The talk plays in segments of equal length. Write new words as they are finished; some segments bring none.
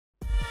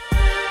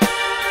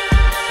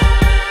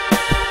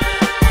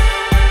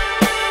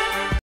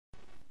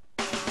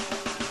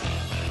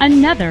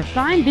Another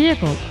fine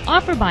vehicle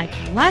offered by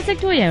Classic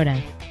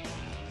Toyota.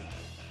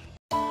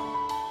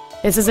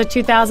 This is a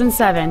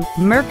 2007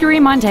 Mercury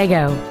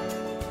Montego.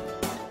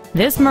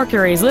 This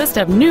Mercury's list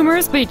of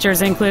numerous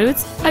features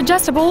includes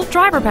adjustable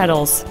driver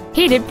pedals,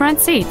 heated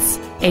front seats,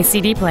 a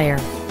CD player,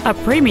 a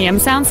premium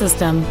sound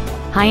system,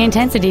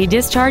 high-intensity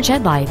discharge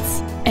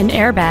headlights, an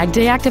airbag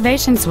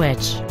deactivation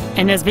switch,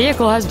 and this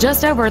vehicle has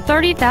just over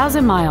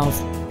 30,000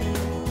 miles.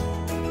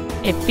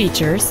 It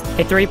features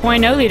a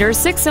 3.0-liter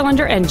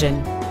six-cylinder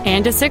engine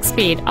and a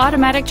 6-speed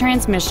automatic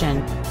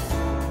transmission.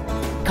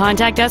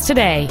 Contact us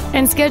today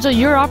and schedule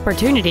your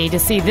opportunity to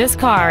see this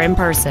car in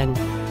person.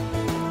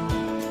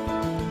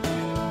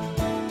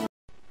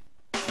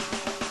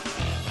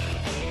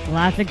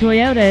 Classic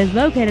Toyota is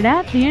located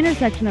at the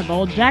intersection of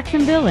Old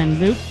Jacksonville and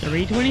Loop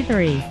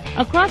 323,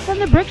 across from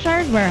the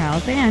Brookshire's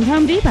Warehouse and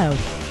Home Depot.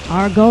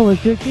 Our goal is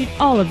to exceed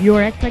all of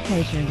your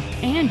expectations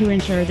and to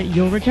ensure that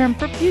you'll return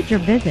for future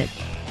visits.